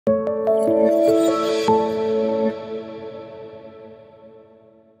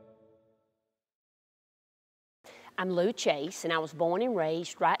I'm Lou Chase, and I was born and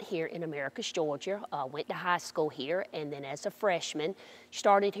raised right here in Americus, Georgia. Went to high school here, and then as a freshman,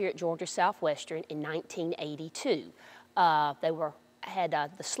 started here at Georgia Southwestern in 1982. Had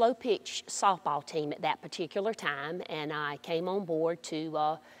the slow pitch softball team at that particular time, and I came on board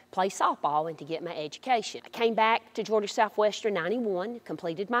to play softball and to get my education. I came back to Georgia Southwestern '91,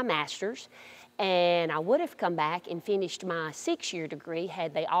 completed my master's, and I would have come back and finished my 6-year degree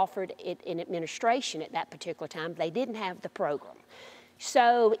had they offered it in administration at that particular time. They didn't have the program.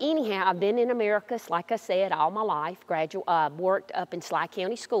 So anyhow, I've been in Americus, like I said, all my life. Worked up in Sly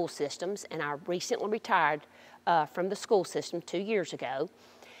County School Systems, and I recently retired from the school system 2 years ago.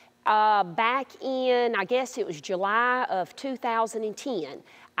 Back in, I guess it was July of 2010,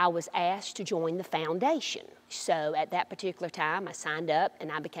 I was asked to join the foundation. So at that particular time, I signed up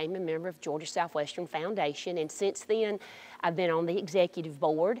and I became a member of Georgia Southwestern Foundation. And since then, I've been on the executive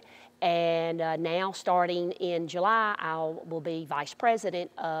board. And now, starting in July, I will be vice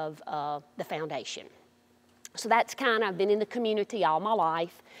president of the foundation. So that's I've been in the community all my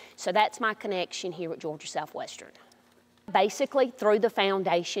life. So that's my connection here at Georgia Southwestern. Basically, through the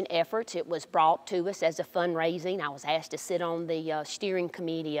foundation efforts, it was brought to us as a fundraising. I was asked to sit on the steering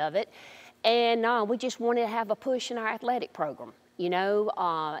committee of it. And we just wanted to have a push in our athletic program. You know,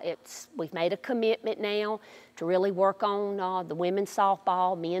 we've made a commitment now to really work on the women's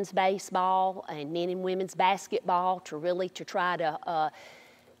softball, men's baseball, and men and women's basketball to try to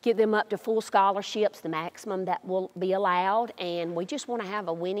get them up to full scholarships, the maximum that will be allowed, and we just want to have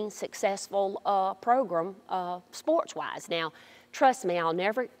a winning, successful program sports-wise. Now, trust me, I'll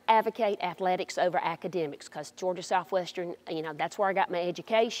never advocate athletics over academics, because Georgia Southwestern, you know, that's where I got my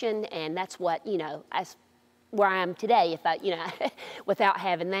education, and that's what, you know, that's where I am today, if I, you know, without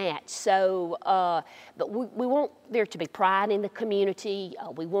having that. So, but we want there to be pride in the community.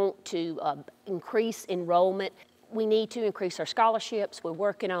 We want to increase enrollment. We need to increase our scholarships. We're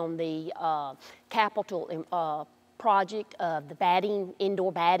working on the capital project of the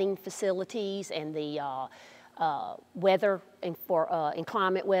indoor batting facilities, and the weather and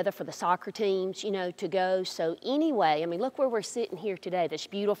inclement weather for the soccer teams, you know, to go. So anyway, I mean, look where we're sitting here today, this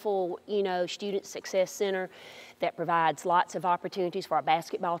beautiful, you know, Student Success Center that provides lots of opportunities for our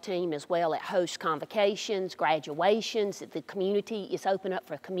basketball team, as well as host convocations, graduations. The community is open up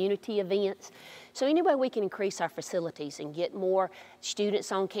for community events. So anyway, we can increase our facilities and get more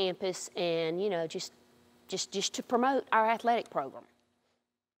students on campus, and, you know, just to promote our athletic program.